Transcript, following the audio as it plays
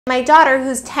My daughter,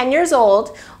 who's 10 years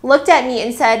old, looked at me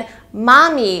and said,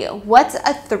 "Mommy, what's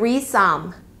a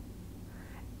threesome?"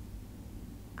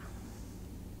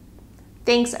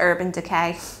 Thanks, Urban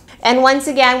Decay. And once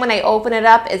again, when I open it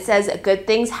up, it says, "Good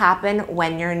things happen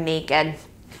when you're naked."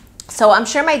 So I'm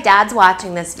sure my dad's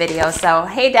watching this video. So,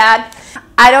 hey Dad.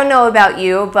 I don't know about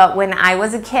you, but when I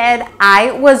was a kid,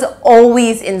 I was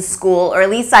always in school, or at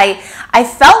least I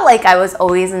felt like I was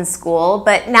always in school.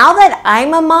 But now that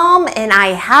I'm a mom and I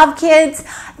have kids,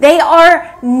 they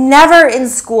are never in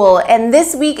school. And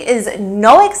this week is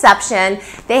no exception.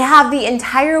 They have the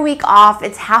entire week off.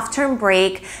 It's half-term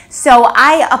break. So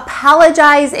I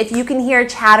apologize if you can hear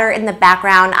chatter in the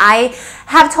background. I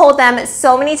have told them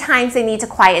so many times they need to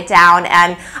quiet down,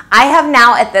 and I have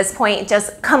now at this point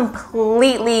just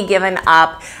completely given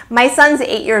up. My son's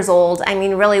 8 years old. I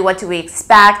mean, really, what do we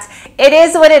expect? It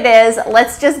is what it is.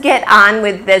 Let's just get on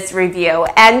with this review.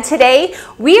 And today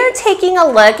we are taking a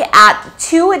look at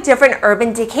two different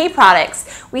Urban Decay products.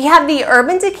 We have the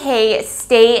Urban Decay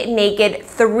Stay Naked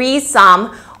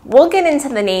Threesome. We'll get into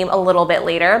the name a little bit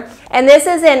later. And this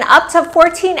is an up to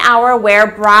 14-hour wear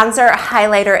bronzer,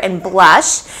 highlighter, and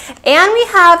blush. And we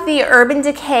have the Urban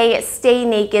Decay Stay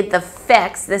Naked The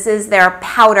Fix. This is their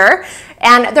powder.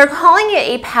 And they're calling it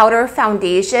a powder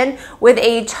foundation with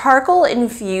a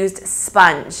charcoal-infused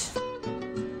sponge.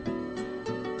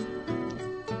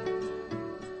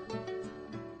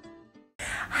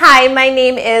 Hi, my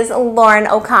name is Lauren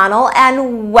O'Connell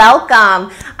and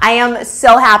welcome. I am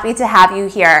so happy to have you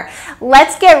here.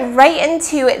 Let's get right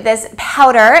into this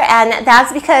powder, and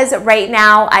that's because right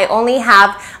now I only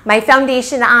have my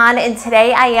foundation on, and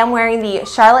today I am wearing the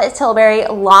Charlotte Tilbury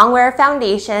Longwear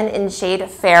Foundation in shade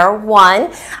Fair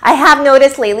 1. I have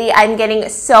noticed lately I'm getting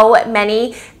so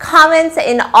many comments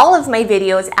in all of my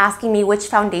videos asking me which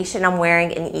foundation I'm wearing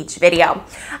in each video.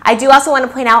 I do also want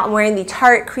to point out I'm wearing the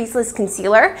Tarte Creaseless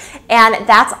Concealer, and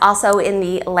that's also in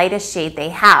the lightest shade they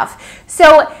have.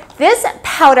 So this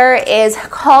powder is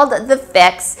called The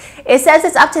Fix. It says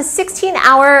it's up to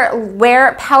 16-hour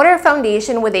wear powder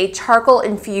foundation with a charcoal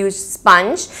infused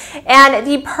sponge. And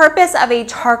the purpose of a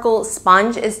charcoal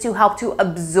sponge is to help to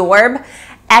absorb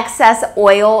excess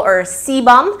oil or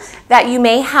sebum that you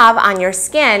may have on your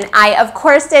skin. I, of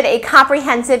course, did a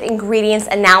comprehensive ingredients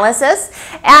analysis,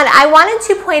 and I wanted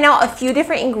to point out a few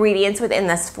different ingredients within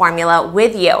this formula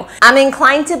with you. I'm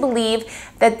inclined to believe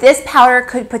that this powder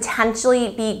could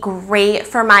potentially be great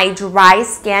for my dry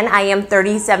skin. I am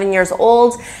 37 years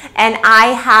old, and I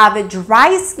have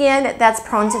dry skin that's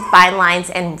prone to fine lines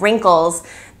and wrinkles.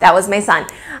 That was my son.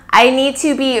 I need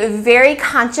to be very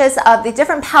conscious of the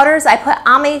different powders I put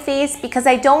on my face because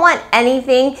I don't want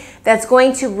anything that's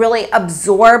going to really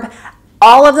absorb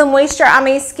all of the moisture on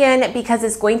my skin, because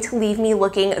it's going to leave me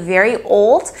looking very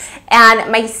old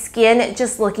and my skin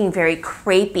just looking very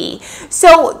crepey.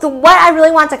 So what I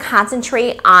really want to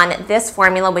concentrate on this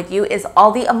formula with you is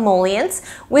all the emollients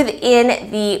within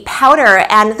the powder,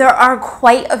 and there are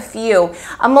quite a few.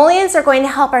 Emollients are going to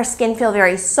help our skin feel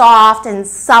very soft and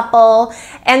supple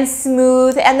and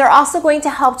smooth, and they're also going to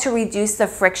help to reduce the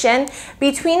friction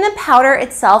between the powder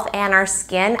itself and our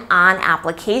skin on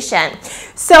application.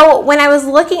 So when I was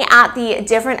looking at the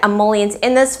different emollients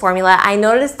in this formula, I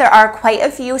noticed there are quite a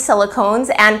few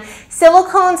silicones, and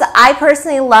silicones I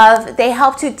personally love. They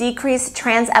help to decrease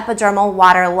transepidermal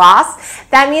water loss.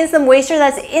 That means the moisture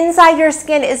that's inside your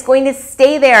skin is going to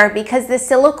stay there because the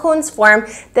silicones form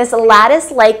this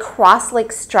lattice-like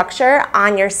cross-like structure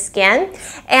on your skin.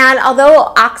 And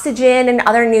although oxygen and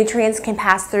other nutrients can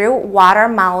pass through, water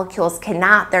molecules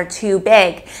cannot. They're too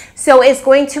big. So it's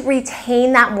going to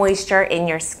retain that moisture in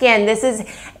your skin. This is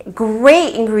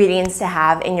great ingredients to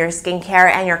have in your skincare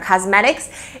and your cosmetics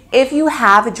if you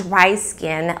have dry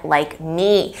skin like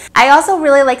me. I also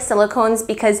really like silicones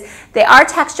because they are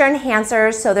texture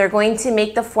enhancers, so they're going to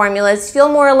make the formulas feel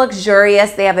more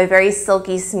luxurious. They have a very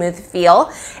silky smooth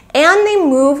feel, and they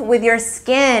move with your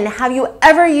skin. Have you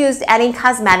ever used any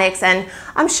cosmetics, and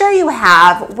I'm sure you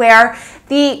have, where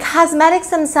the cosmetics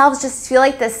themselves just feel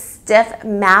like this stiff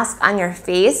mask on your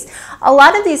face? A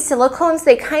lot of these silicones,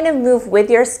 they kind of move with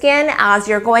your skin as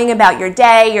you're going about your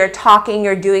day, you're talking,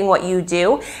 you're doing what you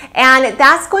do, and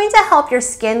that's going to help your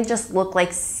skin just look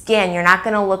like skin. You're not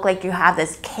going to look like you have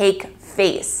this cake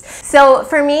face. So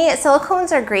for me,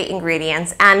 silicones are great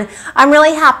ingredients, and I'm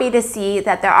really happy to see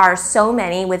that there are so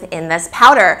many within this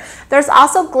powder. There's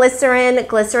also glycerin.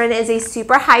 Glycerin is a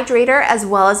super hydrator as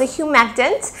well as a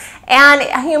humectant, and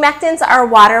humectants are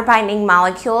water binding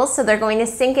molecules, so they're going to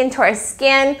sink into our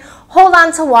skin, hold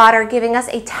on to water, giving us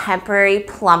a temporary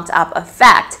plumped up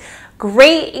effect.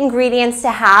 Great ingredients to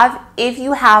have if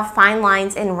you have fine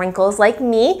lines and wrinkles like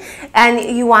me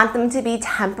and you want them to be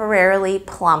temporarily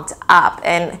plumped up.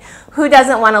 And who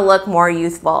doesn't want to look more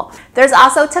youthful? There's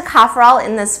also tocopherol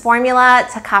in this formula.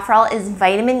 Tocopherol is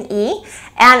vitamin E,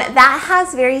 and that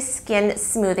has very skin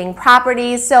smoothing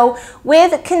properties. So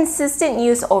with consistent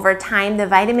use over time, the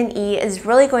vitamin E is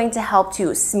really going to help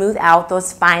to smooth out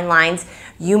those fine lines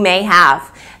you may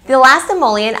have. The last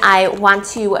emollient I want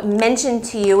to mention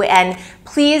to you, and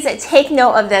please take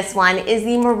note of this one, is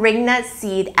the moringa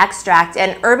seed extract.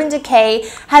 And Urban Decay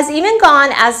has even gone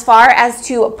as far as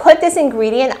to put this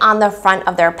ingredient on the front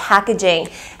of their packaging.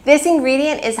 This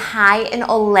ingredient is high in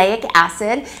oleic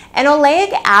acid, and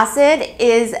oleic acid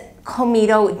is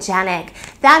comedogenic.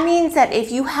 That means that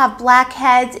if you have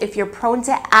blackheads, if you're prone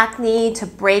to acne, to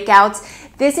breakouts,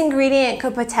 this ingredient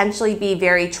could potentially be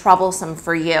very troublesome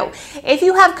for you. If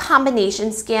you have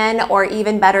combination skin or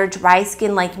even better dry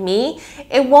skin like me,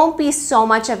 it won't be so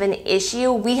much of an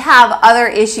issue. We have other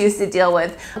issues to deal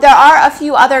with. There are a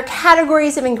few other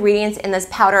categories of ingredients in this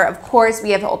powder. Of course,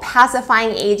 we have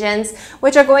opacifying agents,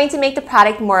 which are going to make the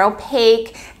product more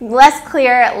opaque, less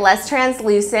clear, less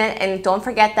translucent, and don't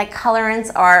forget that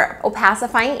colorants are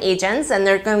opacifying agents, and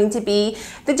they're going to be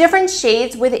the different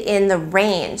shades within the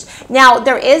range. Now,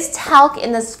 there is talc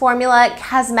in this formula.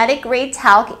 Cosmetic grade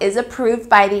talc is approved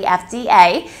by the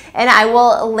FDA, and I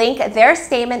will link their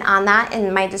statement on that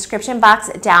in my description box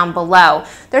down below.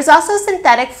 There's also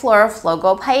synthetic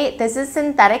fluoroflogopite. This is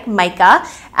synthetic mica,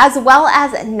 as well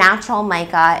as natural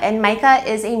mica, and mica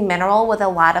is a mineral with a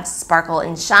lot of sparkle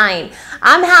and shine.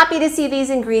 I'm happy to see these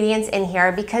ingredients in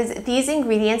here because these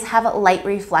ingredients have light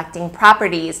reflecting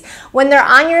properties. When they're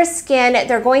on your skin,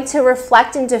 they're going to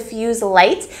reflect and diffuse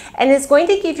light, and it's going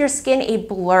to give your skin a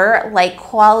blur-like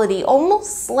quality,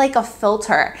 almost like a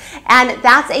filter. And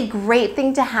that's a great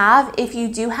thing to have if you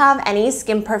do have any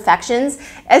skin imperfections,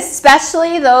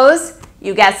 especially those,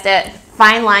 you guessed it,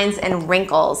 fine lines and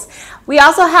wrinkles. We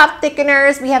also have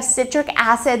thickeners. We have citric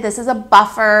acid. This is a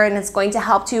buffer, and it's going to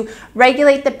help to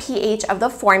regulate the pH of the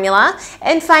formula.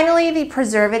 And finally, the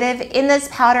preservative in this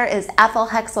powder is ethyl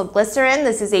hexylglycerin.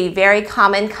 This is a very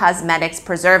common cosmetics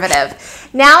preservative.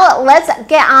 Now let's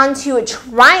get on to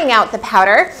trying out the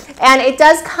powder. And it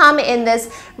does come in this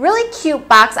really cute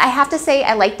box. I have to say,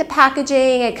 I like the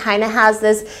packaging. It kind of has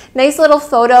this nice little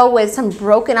photo with some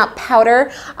broken up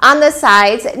powder on the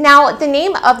sides. Now, the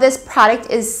name of this product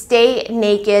is Stay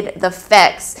Naked the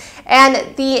Fix.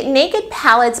 And the Naked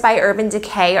palettes by Urban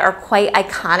Decay are quite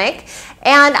iconic.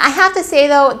 And I have to say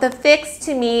though, the Fix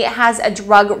to me has a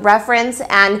drug reference,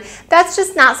 and that's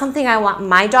just not something I want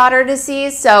my daughter to see,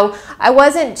 so I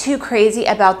wasn't too crazy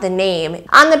about the name.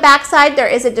 On the back side, there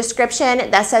is a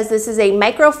description that says this is a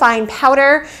microfine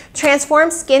powder,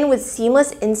 transforms skin with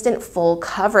seamless instant full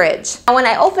coverage. And when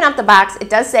I open up the box, it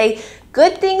does say,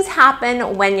 good things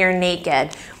happen when you're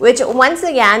naked, which once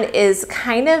again is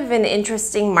kind of an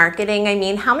interesting marketing. I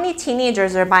mean, how many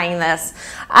teenagers are buying this?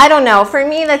 I don't know. For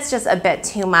me, that's just a bit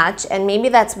too much, and maybe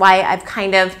that's why I've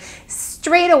kind of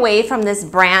strayed away from this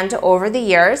brand over the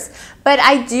years. But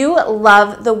I do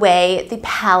love the way the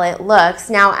palette looks.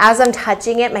 Now, as I'm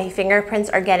touching it, my fingerprints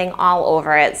are getting all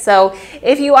over it. So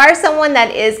if you are someone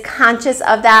that is conscious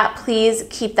of that, please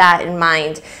keep that in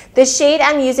mind. The shade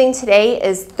I'm using today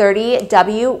is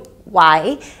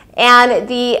 30WY, and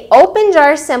the open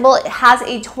jar symbol has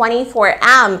a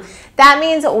 24M. That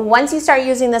means once you start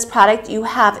using this product, you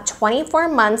have 24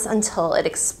 months until it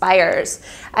expires.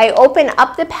 I open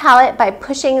up the palette by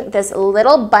pushing this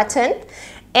little button,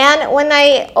 and when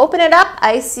I open it up,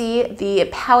 I see the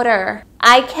powder.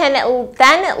 I can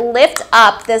then lift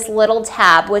up this little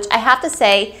tab, which I have to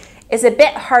say is a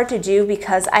bit hard to do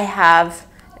because I have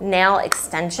nail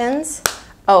extensions.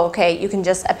 Oh, okay, you can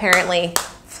just apparently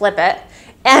flip it.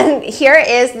 And here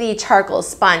is the charcoal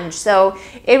sponge. So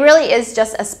it really is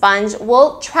just a sponge.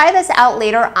 We'll try this out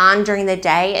later on during the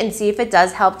day and see if it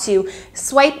does help to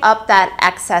swipe up that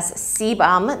excess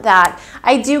sebum that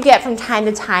I do get from time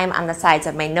to time on the sides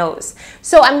of my nose.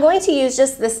 So I'm going to use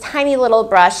just this tiny little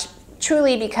brush,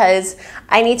 truly because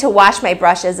I need to wash my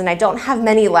brushes and I don't have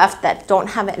many left that don't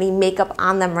have any makeup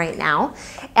on them right now.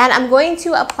 And I'm going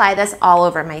to apply this all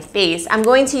over my face. I'm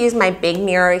going to use my big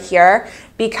mirror here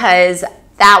because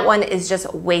that one is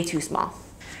just way too small.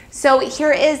 So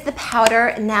here is the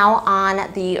powder now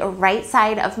on the right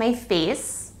side of my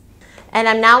face. And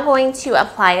I'm now going to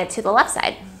apply it to the left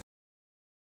side.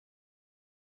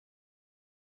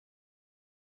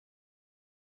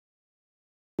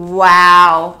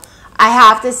 Wow. I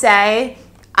have to say,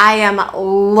 I am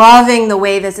loving the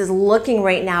way this is looking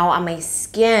right now on my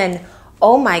skin.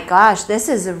 Oh my gosh, this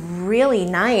is really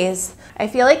nice. I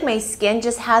feel like my skin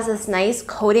just has this nice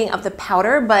coating of the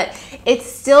powder, but it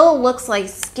still looks like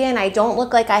skin. I don't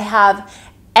look like I have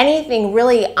anything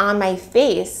really on my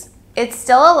face. It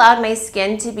still allowed my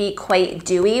skin to be quite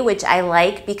dewy, which I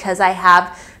like because I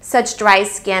have such dry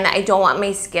skin. I don't want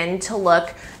my skin to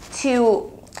look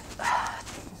too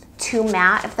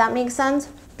matte, if that makes sense.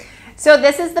 So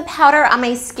this is the powder on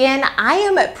my skin. I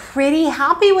am pretty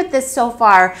happy with this so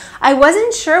far. I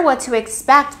wasn't sure what to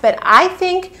expect, but I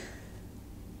think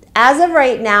as of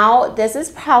right now, this is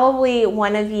probably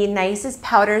one of the nicest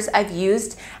powders I've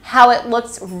used, how it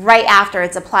looks right after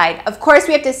it's applied. Of course,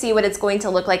 we have to see what it's going to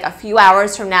look like a few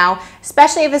hours from now,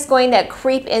 especially if it's going to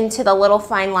creep into the little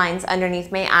fine lines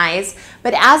underneath my eyes.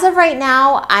 But as of right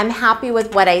now, I'm happy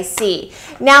with what I see.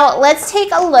 Now, let's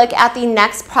take a look at the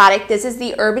next product. This is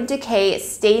the Urban Decay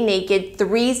Stay Naked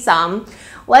Threesome.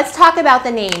 Let's talk about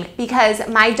the name because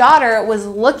my daughter was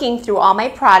looking through all my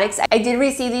products. I did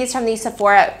receive these from the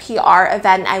Sephora PR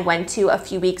event I went to a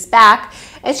few weeks back,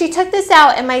 and she took this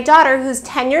out, and my daughter, who's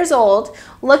 10 years old,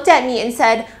 looked at me and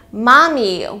said,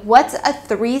 "Mommy, what's a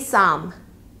threesome?"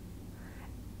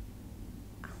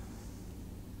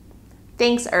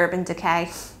 Thanks, Urban Decay.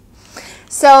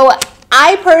 So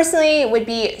I personally would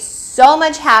be so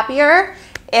much happier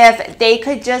if they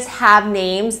could just have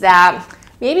names that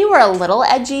maybe we're a little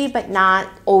edgy, but not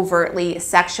overtly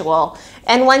sexual.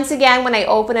 And once again, when I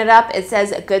open it up, it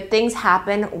says good things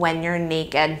happen when you're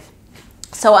naked.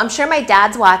 So I'm sure my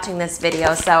dad's watching this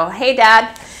video, so hey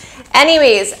Dad.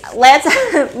 Anyways, let's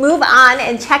move on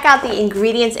and check out the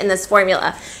ingredients in this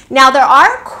formula. Now, there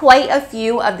are quite a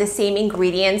few of the same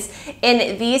ingredients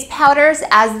in these powders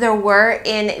as there were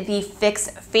in the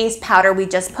Fix face powder we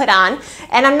just put on,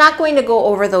 and I'm not going to go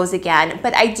over those again,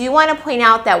 but I do want to point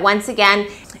out that once again,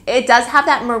 it does have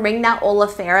that Moringa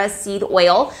oleifera seed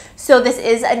oil, so this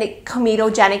is a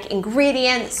comedogenic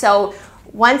ingredient. So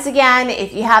once again,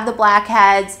 if you have the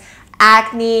blackheads,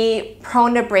 acne,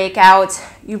 prone to breakout,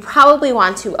 you probably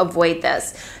want to avoid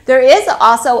this. There is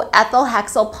also ethyl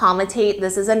hexyl palmitate.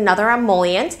 This is another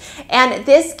emollient, and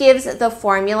this gives the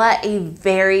formula a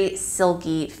very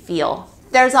silky feel.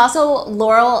 There's also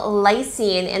lauryl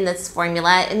lysine in this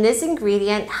formula, and this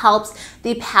ingredient helps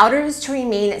the powders to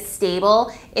remain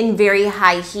stable in very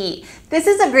high heat. This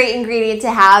is a great ingredient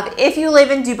to have if you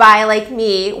live in Dubai like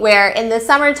me, where in the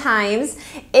summer times,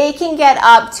 it can get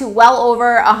up to well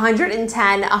over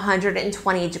 110,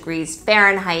 120 degrees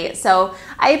Fahrenheit. So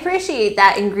I appreciate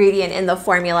that ingredient in the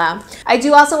formula. I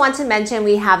do also want to mention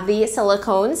we have the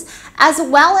silicones as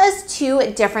well as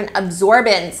 2 different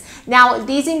absorbents. Now,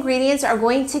 these ingredients are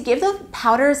going to give the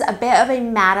powders a bit of a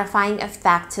mattifying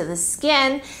effect to the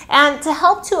skin and to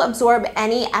help to absorb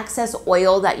any excess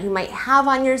oil that you might have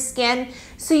on your skin,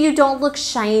 so you don't look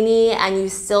shiny and you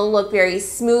still look very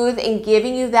smooth, and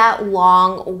giving you that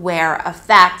long wear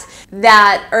effect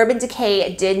that Urban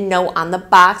Decay did note on the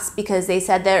box, because they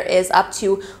said there is up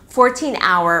to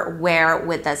 14-hour wear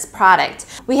with this product.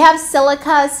 We have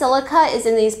silica. Silica is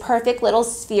in these perfect little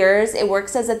spheres. It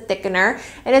works as a thickener,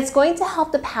 and it's going to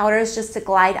help the powders just to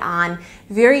glide on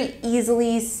very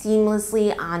easily,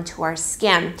 seamlessly onto our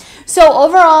skin. So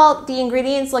overall, the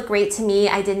ingredients look great to me.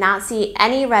 I did not see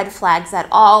any red flags at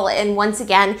all. And once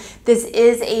again, this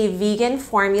is a vegan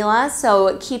formula,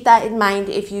 so keep that in mind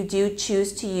if you do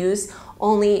choose to use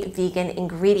only vegan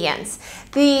ingredients.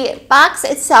 The box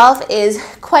itself is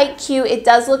quite cute. It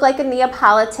does look like a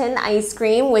Neapolitan ice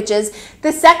cream, which is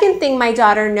the second thing my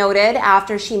daughter noted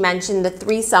after she mentioned the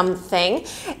threesome thing.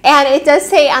 And it does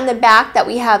say on the back that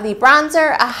we have the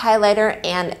bronzer, a highlighter,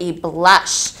 and a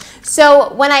blush.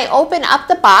 So when I open up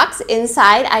the box,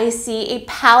 inside I see a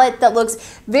palette that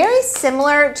looks very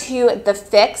similar to the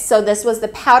Fix. So this was the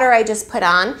powder I just put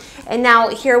on. And now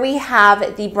here we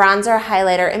have the bronzer,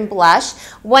 highlighter, and blush.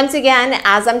 Once again,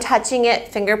 as I'm touching it,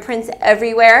 fingerprints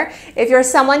everywhere. If you're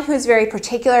someone who's very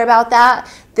particular about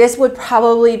that, this would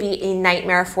probably be a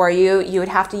nightmare for you. You would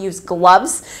have to use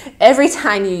gloves every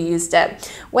time you used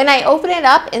it. When I open it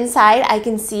up inside, I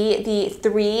can see the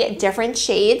 3 different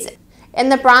shades. And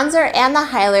the bronzer and the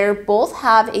highlighter both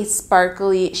have a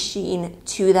sparkly sheen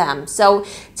to them. So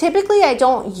typically I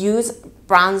don't use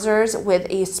bronzers with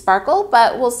a sparkle,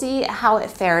 but we'll see how it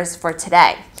fares for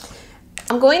today.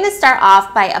 I'm going to start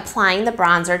off by applying the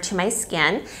bronzer to my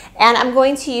skin, and I'm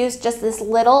going to use just this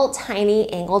little tiny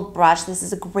angled brush. This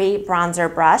is a great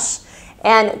bronzer brush,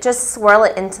 and just swirl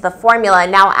it into the formula.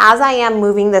 Now, as I am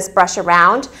moving this brush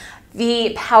around,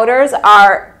 the powders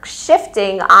are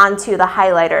shifting onto the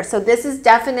highlighter. So this is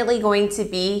definitely going to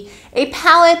be a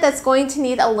palette that's going to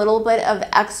need a little bit of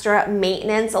extra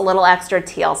maintenance, a little extra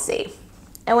TLC.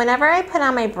 And whenever I put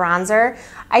on my bronzer,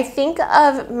 I think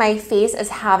of my face as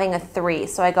having a 3.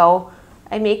 So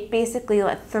I make basically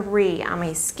a 3 on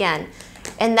my skin.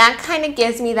 And that kind of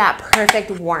gives me that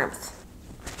perfect warmth.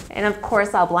 And of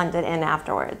course, I'll blend it in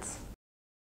afterwards.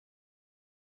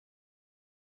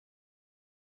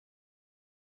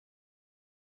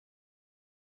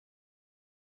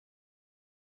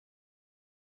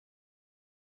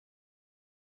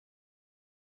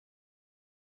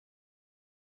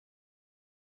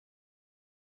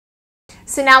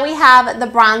 So now we have the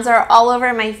bronzer all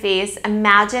over my face.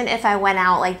 Imagine if I went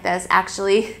out like this.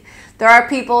 Actually, there are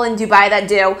people in Dubai that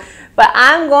do, but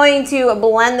I'm going to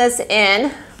blend this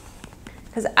in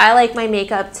because I like my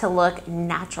makeup to look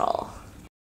natural.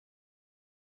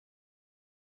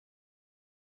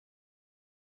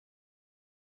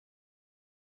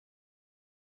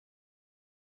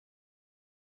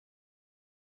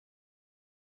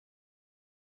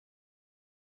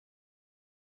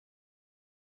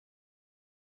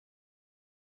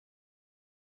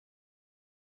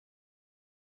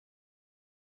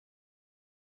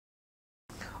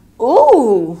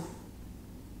 Ooh,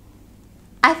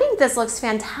 I think this looks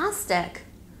fantastic.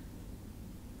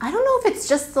 I don't know if it's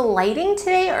just the lighting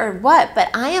today or what, but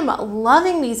I am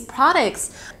loving these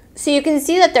products. So you can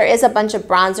see that there is a bunch of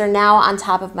bronzer now on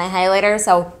top of my highlighter,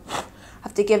 so I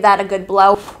have to give that a good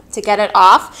blow to get it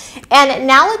off. And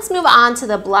now let's move on to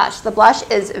the blush. The blush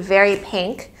is very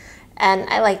pink, and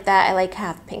I like that. I like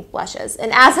half pink blushes.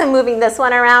 And as I'm moving this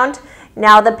one around,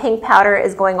 now the pink powder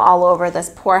is going all over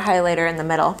this poor highlighter in the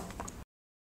middle.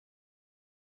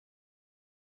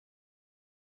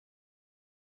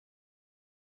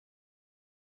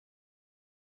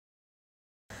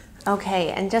 Okay,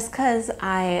 and just because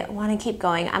I want to keep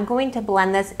going, I'm going to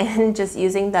blend this in just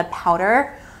using the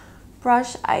powder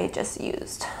brush I just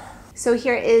used. So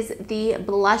here is the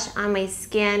blush on my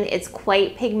skin. It's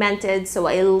quite pigmented, so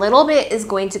a little bit is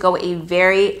going to go a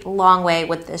very long way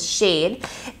with this shade.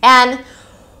 And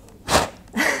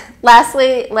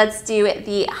lastly, let's do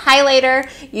the highlighter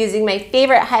using my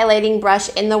favorite highlighting brush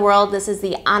in the world. This is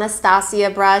the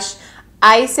Anastasia brush.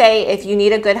 I say if you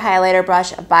need a good highlighter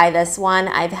brush, buy this one.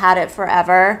 I've had it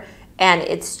forever and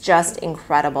it's just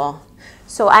incredible.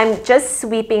 So I'm just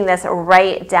sweeping this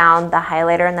right down the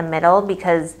highlighter in the middle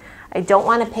because I don't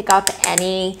want to pick up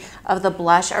any of the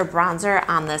blush or bronzer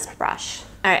on this brush.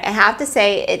 All right, I have to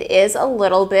say it is a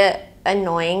little bit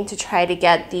annoying to try to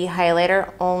get the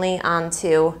highlighter only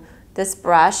onto this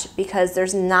brush because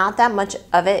there's not that much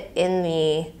of it in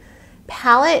the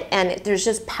palette and there's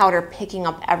just powder picking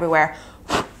up everywhere.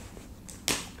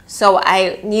 So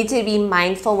I need to be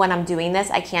mindful when I'm doing this.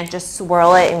 I can't just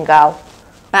swirl it and go.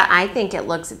 But I think it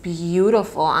looks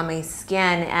beautiful on my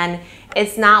skin, and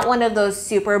it's not one of those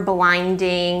super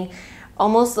blinding,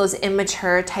 almost those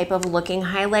immature type of looking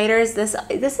highlighters.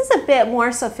 This is a bit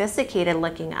more sophisticated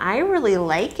looking. I really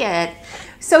like it.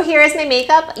 So here is my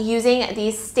makeup using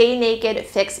the Stay Naked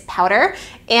Fix Powder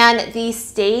and the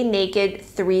Stay Naked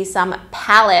Threesome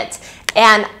Palette.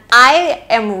 And I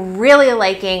am really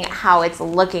liking how it's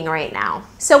looking right now.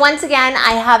 So once again,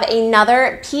 I have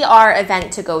another PR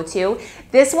event to go to.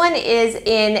 This one is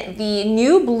in the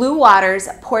new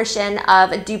Bluewaters portion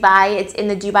of Dubai. It's in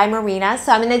the Dubai Marina.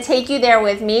 So I'm gonna take you there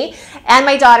with me. And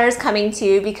my daughter's coming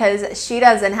too because she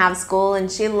doesn't have school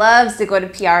and she loves to go to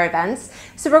PR events.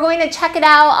 So we're going to check it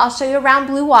out. I'll show you around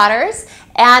Bluewaters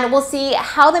and we'll see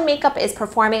how the makeup is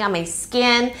performing on my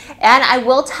skin. And I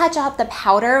will touch up the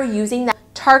powder using that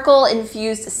charcoal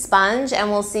infused sponge and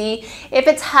we'll see if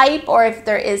it's hype or if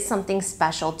there is something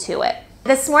special to it.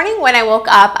 This morning when I woke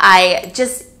up, I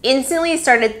just instantly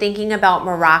started thinking about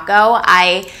Morocco.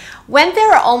 I went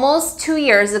there almost 2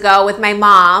 years ago with my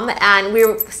mom and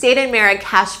we stayed in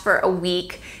Marrakech for a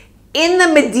week in the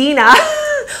Medina,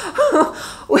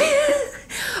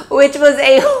 which was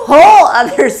a whole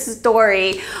other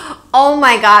story. Oh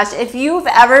my gosh, if you've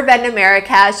ever been to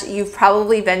Marrakech, you've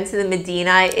probably been to the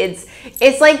Medina.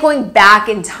 It's like going back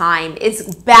in time.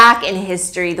 It's back in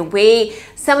history. The way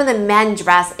some of the men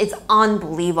dress, it's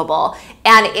unbelievable.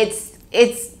 And it's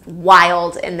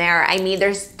wild in there. I mean,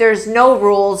 there's no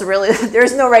rules really.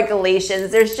 There's no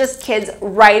regulations. There's just kids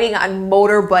riding on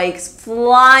motorbikes,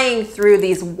 flying through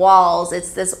these walls.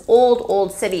 It's this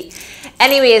old city.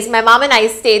 Anyways, my mom and I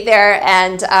stayed there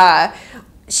and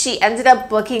she ended up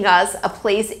booking us a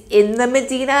place in the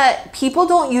Medina. People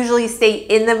don't usually stay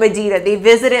in the Medina. They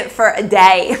visit it for a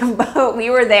day, but we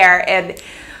were there and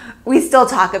we still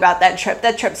talk about that trip.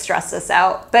 That trip stressed us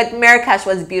out, but Marrakech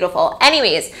was beautiful.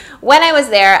 Anyways, when I was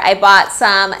there, I bought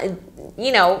some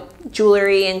you know,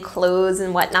 jewelry and clothes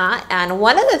and whatnot. And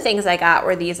one of the things I got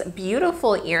were these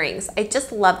beautiful earrings. I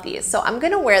just love these. So I'm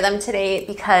gonna wear them today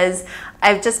because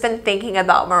I've just been thinking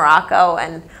about Morocco,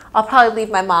 and I'll probably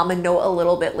leave my mom a note a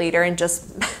little bit later and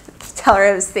just tell her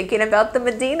I was thinking about the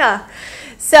Medina.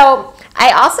 So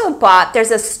I also bought,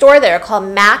 there's a store there called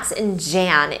Max and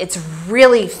Jan. It's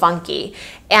really funky.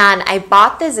 And I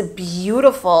bought this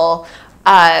beautiful,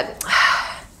 I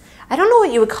don't know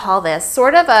what you would call this,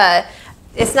 sort of a,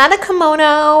 it's not a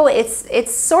kimono,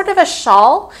 it's sort of a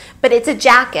shawl, but it's a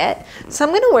jacket. So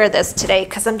I'm gonna wear this today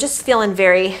because I'm just feeling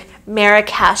very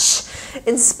Marrakech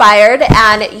inspired.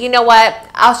 And you know what?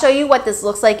 I'll show you what this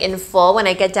looks like in full when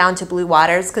I get down to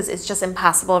Bluewaters, because it's just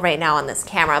impossible right now on this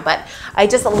camera. But I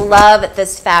just love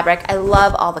this fabric. I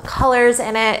love all the colors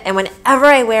in it. And whenever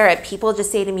I wear it, people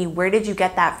just say to me, where did you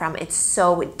get that from? It's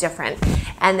so different.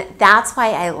 And that's why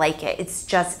I like it. It's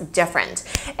just different.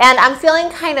 And I'm feeling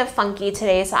kind of funky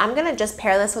today, so I'm gonna just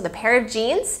pair this with a pair of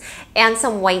jeans and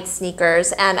some white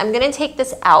sneakers. And I'm gonna take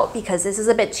this out because this is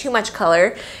a bit too much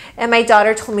color. And my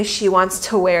daughter told me she wants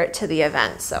to wear it to the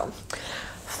event, so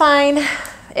fine,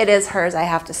 it is hers, I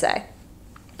have to say.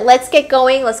 Let's get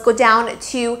going. Let's go down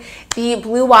to the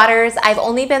Bluewaters. I've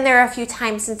only been there a few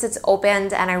times since it's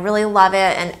opened, and I really love it.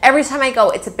 And every time I go,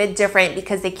 it's a bit different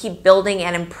because they keep building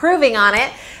and improving on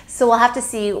it. So we'll have to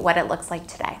see what it looks like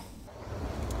today.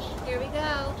 Here we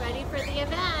go, ready for the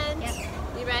event. Yep.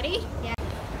 You ready? Yeah.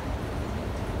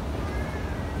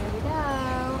 Here we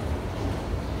go.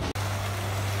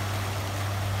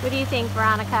 What do you think,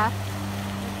 Veronica? Okay.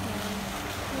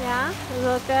 Yeah? Does it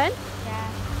look good?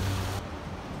 Yeah.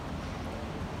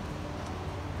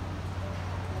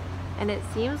 And it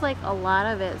seems like a lot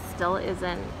of it still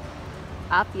isn't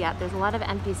up yet. There's a lot of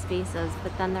empty spaces,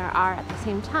 but then there are at the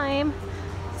same time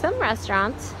some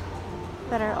restaurants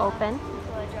that are open.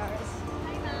 Nutella jars.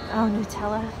 Oh,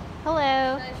 Nutella.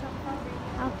 Hello.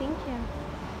 Oh, thank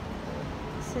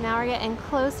you. So now we're getting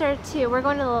closer to, we're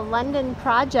going to the London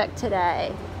Project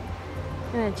today.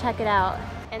 I'm gonna check it out.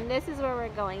 And this is where we're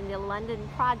going, the London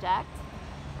Project.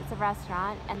 It's a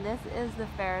restaurant, and this is the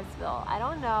Ferris wheel. I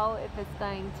don't know if it's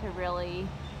going to really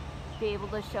be able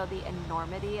to show the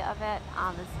enormity of it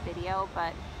on this video,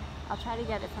 but I'll try to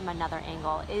get it from another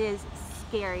angle. It is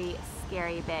scary,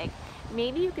 scary big.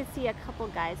 Maybe you could see a couple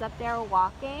guys up there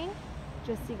walking,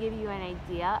 just to give you an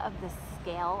idea of the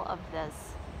scale of this.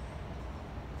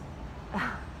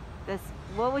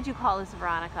 What would you call this,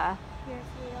 Veronica? Ferris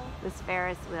wheel. This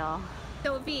Ferris wheel.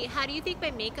 So V, how do you think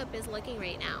my makeup is looking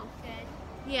right now?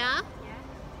 Good. Yeah?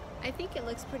 Yeah. I think it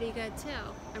looks pretty good too.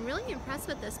 I'm really impressed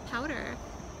with this powder.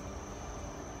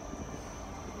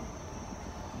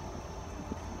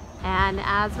 And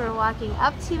as we're walking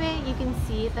up to it, you can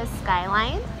see the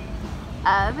skyline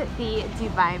of the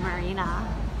Dubai Marina.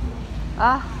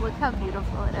 Oh, look how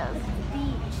beautiful it is. The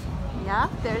beach. Yeah,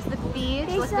 there's the beach.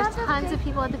 Look, there's tons of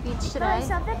people at the beach today. I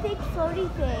saw the big floaty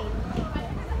thing.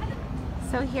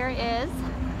 So here is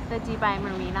the Dubai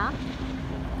Marina.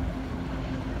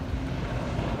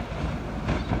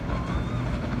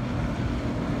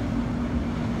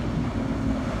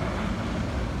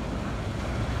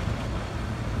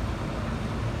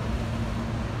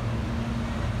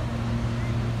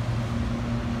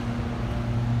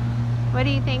 What do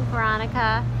you think,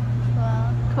 Veronica?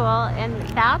 Cool. Cool. And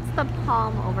that's the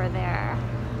palm over there.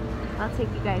 I'll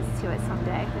take you guys to it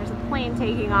someday. There's a plane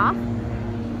taking off.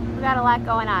 We got a lot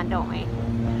going on, don't we?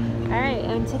 All right,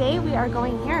 and today we are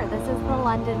going here. This is the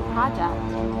London Project.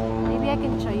 Maybe I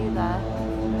can show you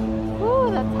the, ooh,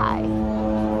 that's high.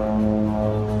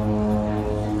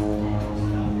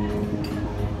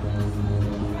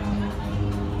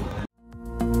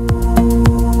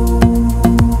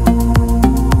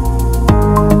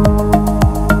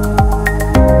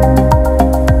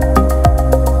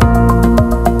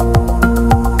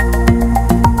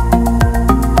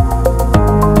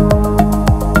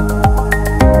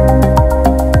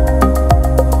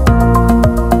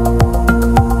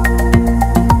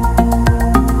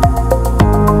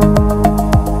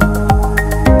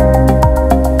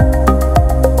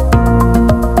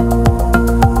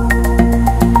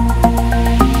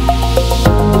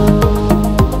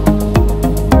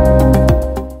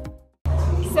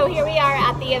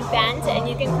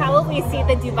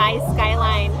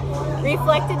 Skyline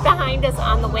reflected behind us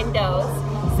on the windows.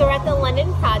 So we're at the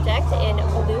London Project in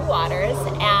Bluewaters,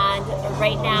 and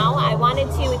right now I wanted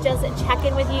to just check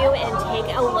in with you and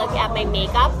take a look at my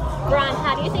makeup. Veron,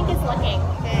 how do you think it's looking?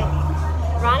 Good.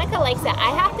 Veronica likes it.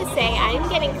 I have to say, I'm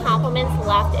getting compliments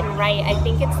left and right. I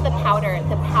think it's the powder.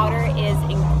 The powder is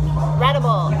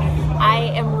incredible.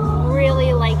 I am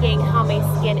really liking how my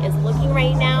skin is looking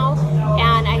right now.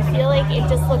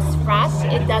 just looks fresh.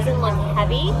 It doesn't look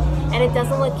heavy, and it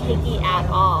doesn't look cakey at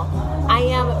all. I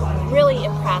am really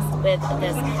impressed with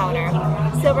this powder.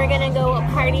 So we're gonna go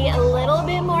party a little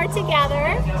bit more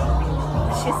together.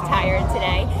 She's tired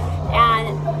today.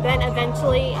 And then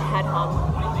eventually head home.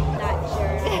 Not sure.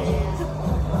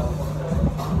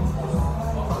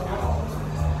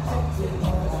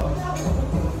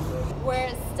 We're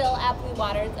still at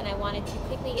Bluewaters, and I wanted to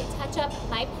quickly touch up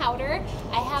my powder.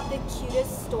 I have the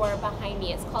cutest store behind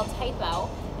me. It's called Typo.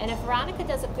 And if Veronica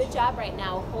does a good job right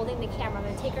now holding the camera, I'm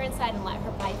gonna take her inside and let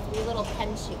her buy 3 little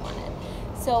pens she wanted.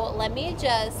 So let me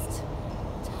just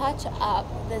touch up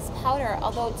this powder.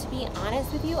 Although to be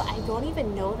honest with you, I don't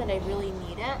even know that I really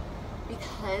need it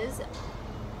because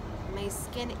my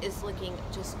skin is looking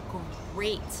just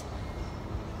great.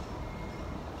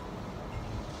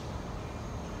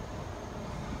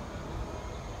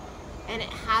 And it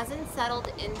hasn't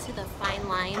settled into the fine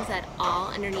lines at all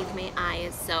underneath my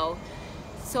eyes.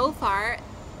 So far,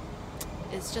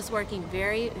 it's just working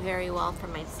very, very well for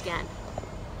my skin.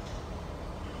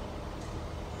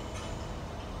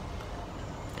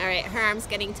 All right, her arm's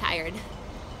getting tired.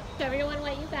 Show everyone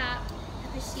what you got.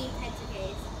 A machine pencil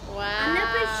case. Wow. I'm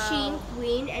the machine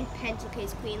queen and pencil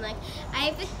case queen. Like,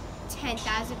 I have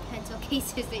 10,000 pencil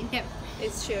cases. They never.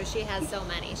 It's true, she has so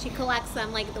many. She collects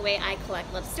them like the way I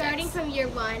collect lipsticks. Starting from year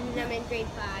 1, and I'm in grade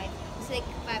 5. It's like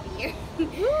 5 a year.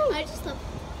 I just love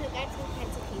to get some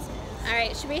pencil cases. All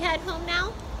right, should we head home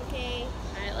now? Okay.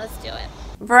 All right, let's do it.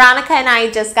 Veronica and I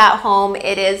just got home.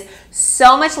 It is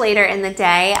so much later in the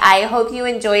day. I hope you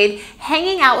enjoyed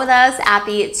hanging out with us at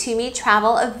the To Me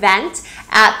Travel event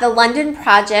at the London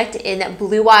Project in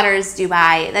Bluewaters,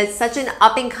 Dubai. That's such an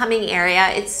up and coming area.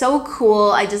 It's so cool.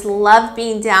 I just love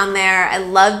being down there. I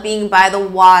love being by the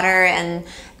water and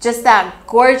just that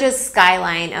gorgeous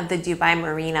skyline of the Dubai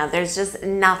Marina. There's just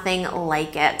nothing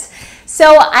like it.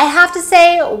 So I have to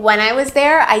say, when I was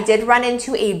there, I did run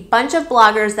into a bunch of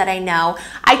bloggers that I know.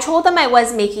 I told them I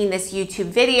was making this YouTube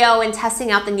video and testing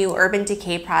out the new Urban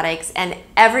Decay products, and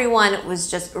everyone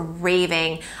was just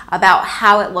raving about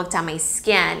how it looked on my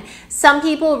skin. Some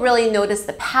people really noticed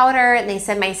the powder, and they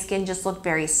said my skin just looked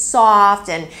very soft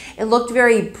and it looked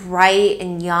very bright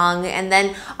and young. And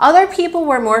then other people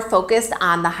were more focused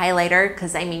on the highlighter,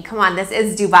 because I mean, come on, this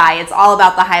is Dubai. It's all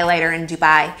about the highlighter in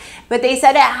Dubai. But they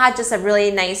said it had just a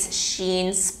really nice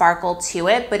sheen, sparkle to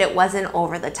it, but it wasn't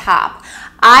over the top.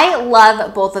 I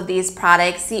love both of these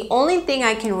products. The only thing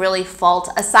I can really fault,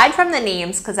 aside from the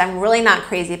names, because I'm really not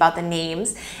crazy about the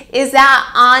names, is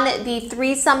that on the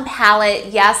threesome palette,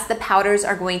 yes, the powders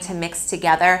are going to mix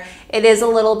together. It is a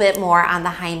little bit more on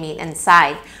the high maintenance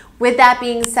side. With that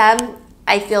being said,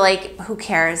 I feel like who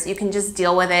cares? You can just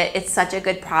deal with it. It's such a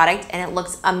good product and it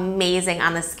looks amazing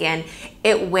on the skin.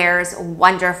 It wears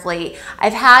wonderfully.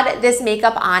 I've had this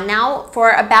makeup on now for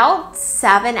about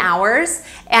 7 hours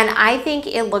and I think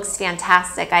it looks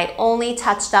fantastic. I only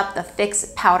touched up the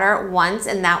Fix powder once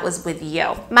and that was with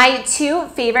you. My 2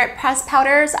 favorite pressed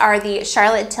powders are the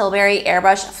Charlotte Tilbury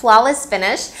Airbrush Flawless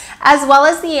Finish as well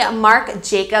as the Marc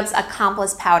Jacobs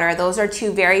Accomplice powder. Those are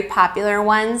 2 very popular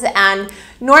ones and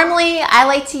normally I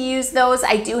like to use those.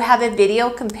 I do have a video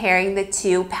comparing the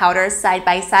 2 powders side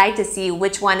by side to see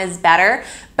which one is better.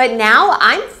 But now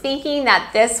I'm thinking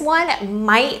that this one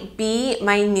might be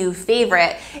my new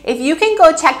favorite. If you can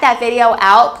go check that video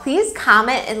out, please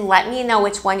comment and let me know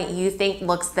which one you think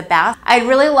looks the best. I'd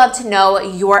really love to know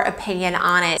your opinion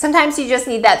on it. Sometimes you just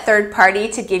need that third party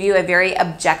to give you a very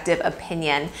objective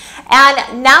opinion.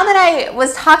 And now that I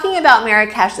was talking about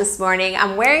Marrakech this morning,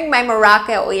 I'm wearing my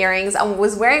Morocco earrings, I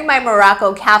was wearing my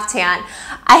Morocco caftan.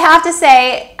 I have to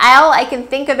say, all I can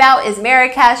think about is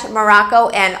Marrakech, Morocco,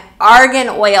 and argan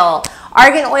oil.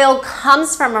 Argan oil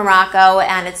comes from Morocco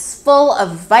and it's full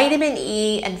of vitamin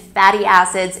E and fatty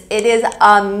acids. It is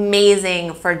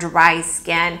amazing for dry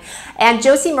skin. And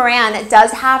Josie Moran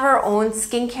does have her own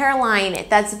skincare line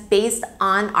that's based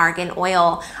on argan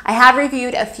oil. I have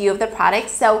reviewed a few of the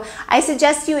products, so I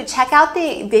suggest you check out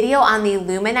the video on the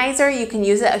luminizer. You can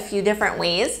use it a few different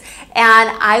ways, and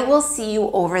I will see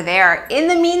you over there. In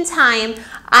the meantime,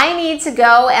 I need to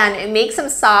go and make some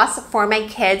sauce for my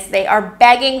kids. They are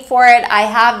begging for it. I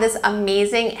have this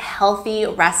amazing healthy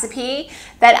recipe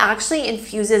that actually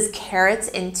infuses carrots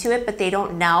into it, but they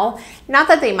don't know. Not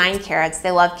that they mind carrots,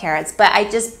 they love carrots, but I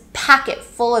just pack it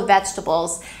full of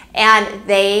vegetables and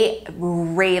they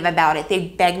rave about it. They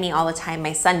beg me all the time.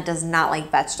 My son does not like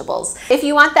vegetables. If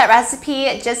you want that recipe,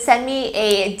 just send me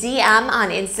a DM on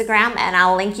Instagram and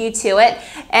I'll link you to it.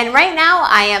 And right now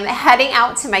I am heading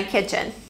out to my kitchen.